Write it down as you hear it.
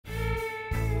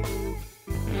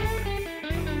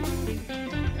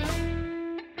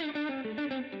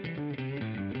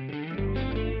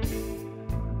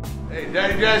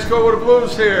Daddy Jack's go with the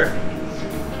blues here.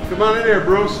 Come on in here,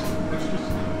 Bruce.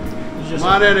 Come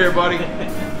on in here, buddy.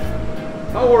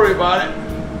 Don't worry about it.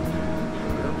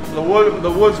 The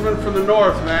woodsman from the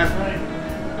north, man.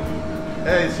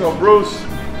 Hey, so Bruce,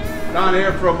 down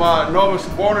here from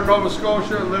born in Nova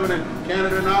Scotia, living in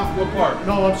Canada now. What part?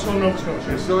 No, I'm still in Nova Scotia.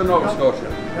 You're still in Nova Scotia.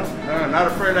 Yep. Not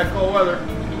afraid of that cold weather.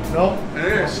 No. And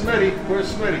there's Smitty.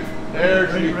 Where's Smitty? There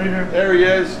right he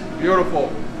is. Beautiful.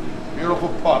 Beautiful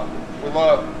pup. We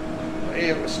love.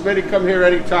 Hey, Smitty, come here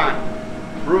anytime.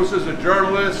 Bruce is a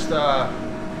journalist.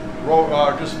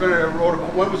 Just finished.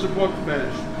 When was the book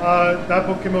finished? That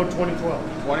book came out in 2012.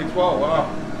 2012. Wow.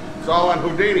 It's all on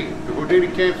Houdini. The Houdini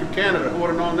came through Canada. Who would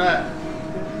have known that?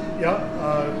 Yeah.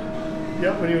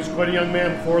 When he was quite a young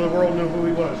man, before the world knew who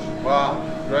he was. Wow.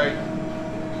 Great.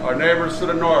 Our neighbors to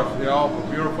the north,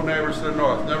 beautiful neighbors to the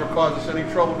north. Never caused us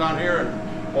any trouble down here, and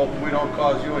hope we don't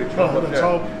cause you any trouble up there.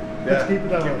 Let's keep it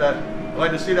that way. I'd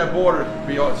like to see that border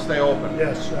stay open.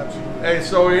 Yes, absolutely. Hey,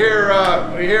 so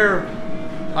we're here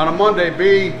on a Monday.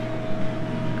 B,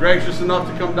 gracious enough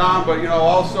to come down, but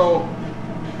also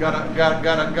got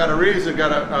a reason.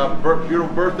 Got a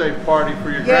beautiful birthday party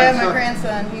for your grandson. Yeah, my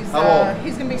grandson.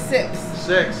 He's gonna be 6.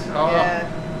 6. Oh, yeah.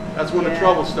 That's when the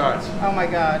trouble starts. Oh my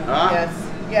God. Huh?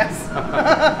 Yes.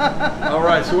 All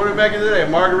right. So what are we making today?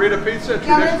 Margherita pizza,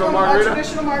 traditional margherita.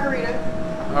 Traditional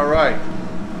margherita. All right.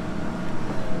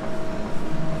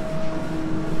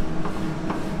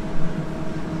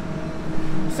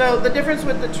 So the difference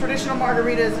with the traditional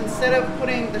margherita is instead of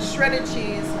putting the shredded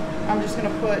cheese, I'm just going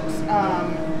to put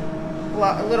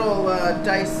a little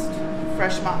diced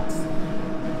fresh mozz.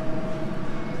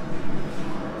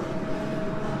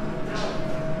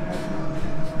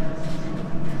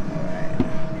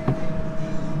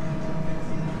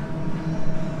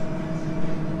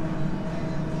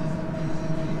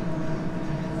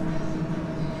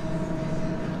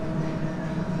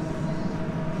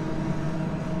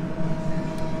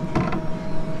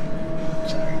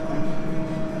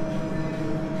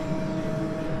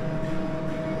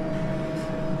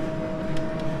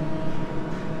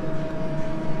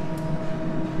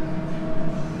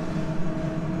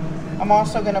 I'm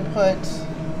also going to put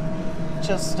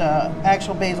just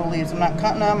actual basil leaves. I'm not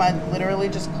cutting them. I literally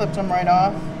just clipped them right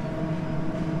off.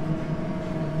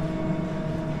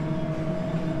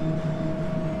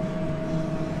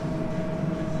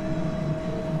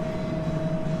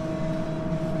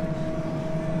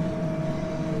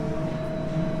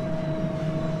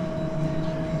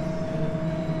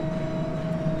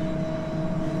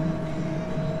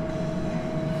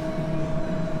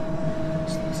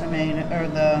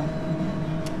 The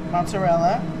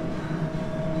mozzarella.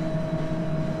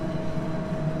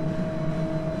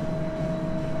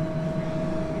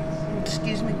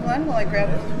 Excuse me, Glenn, while I grab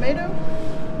the tomato.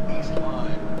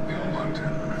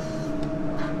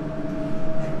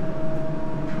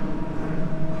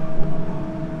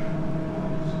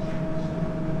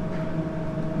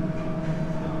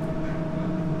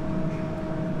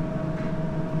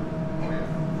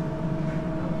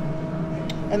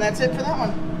 And that's it for that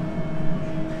one.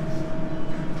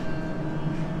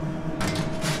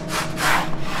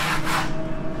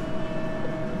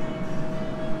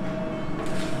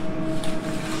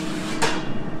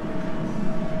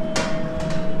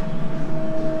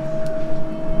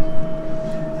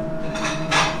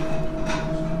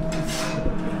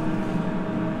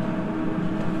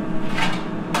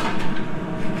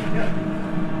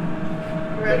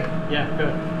 Ready? Yeah,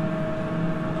 good.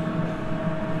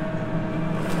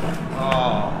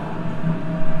 Oh,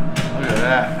 look at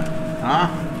that. Huh?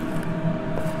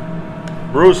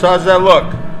 Bruce, how's that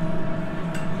look?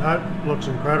 That looks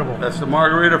incredible. That's the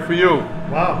margarita for you.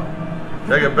 Wow.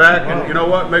 Take it back, Wow. and you know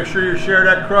what? Make sure you share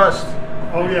that crust.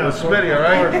 Oh yeah. With Smitty, all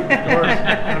right?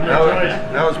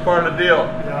 That was part of the deal.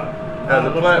 Yeah. It's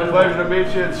a pleasure to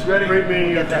meet you, and Smitty. Great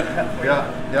meeting you.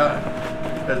 Yeah.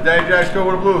 That's Daddy Jack's Go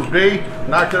with the Blues. B,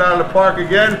 knocked it out of the park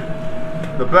again.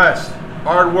 The best.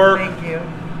 Hard work. Thank you.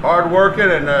 Hard working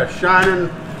and shining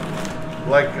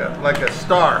like a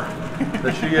star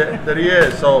that he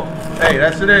is. So hey,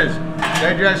 that's it is.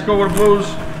 Daddy Jack's Go with the Blues.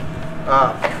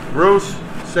 Bruce,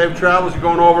 safe travels. You're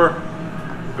going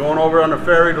over on the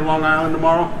ferry to Long Island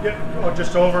tomorrow? Yeah,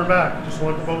 just over and back. Just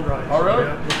want the boat ride. Oh, really?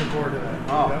 Yeah, looking forward to that.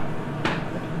 Oh. Yeah.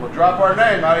 We'll drop our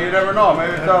name. You never know.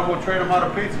 Maybe tell them we'll trade them out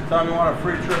of pizza. Tell them you want a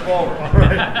free trip over. All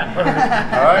right.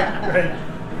 All right? Great.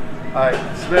 All right.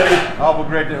 Smitty, have a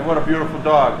great day. What a beautiful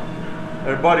dog.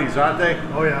 They're buddies, aren't they?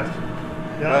 Oh, yeah.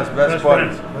 Best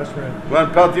buddies. Best friend.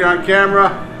 Glenn Peltier on camera.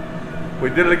 We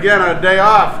did it again on a day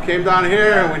off. Came down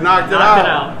here and we knocked it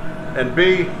out. And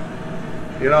B,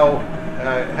 you know,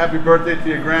 happy birthday to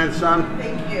your grandson.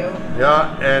 Thank you.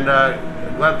 Yeah, and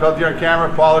Glenn Peltier on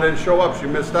camera. Paula didn't show up. She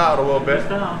missed out a little bit.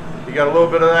 Missed out. You got a little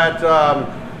bit of that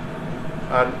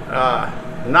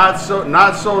not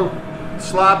so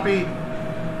sloppy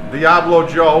Diablo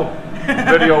Joe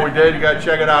video we did. You got to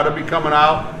check it out. It'll be coming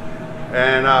out.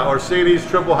 And Orsini's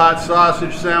triple hot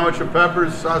sausage sandwich and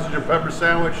peppers, sausage and pepper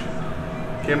sandwich,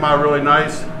 came out really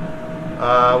nice.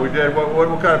 We did what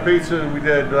kind of pizza? We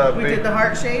did the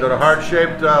heart shape. The heart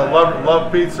shaped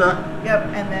love pizza. Yep,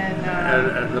 and then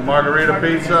And the Margherita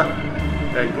Pizza.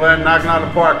 And Glenn knocking out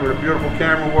the park with a beautiful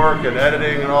camera work and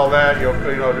editing and all that. You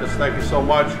know, just thank you so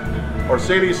much.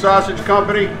 Orsini Sausage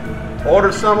Company,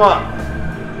 order some up.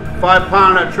 5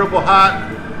 pound at triple hot.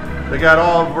 They got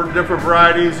all different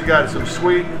varieties. You got some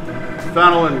sweet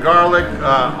fennel and garlic,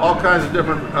 all kinds of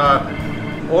different.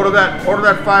 Order that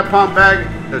 5 pound bag.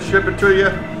 They'll ship it to you.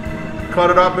 Cut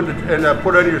it up and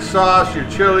put it in your sauce, your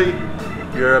chili.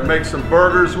 Make some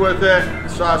burgers with it.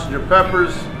 Sausage and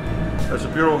peppers. That's a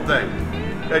beautiful thing.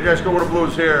 Hey, guys, go with the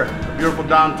blues here. Beautiful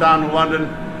downtown in London.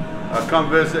 Come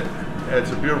visit.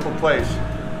 It's a beautiful place.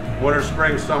 Winter,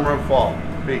 spring, summer, and fall.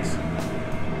 Peace.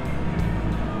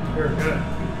 Very good.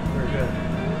 Very good.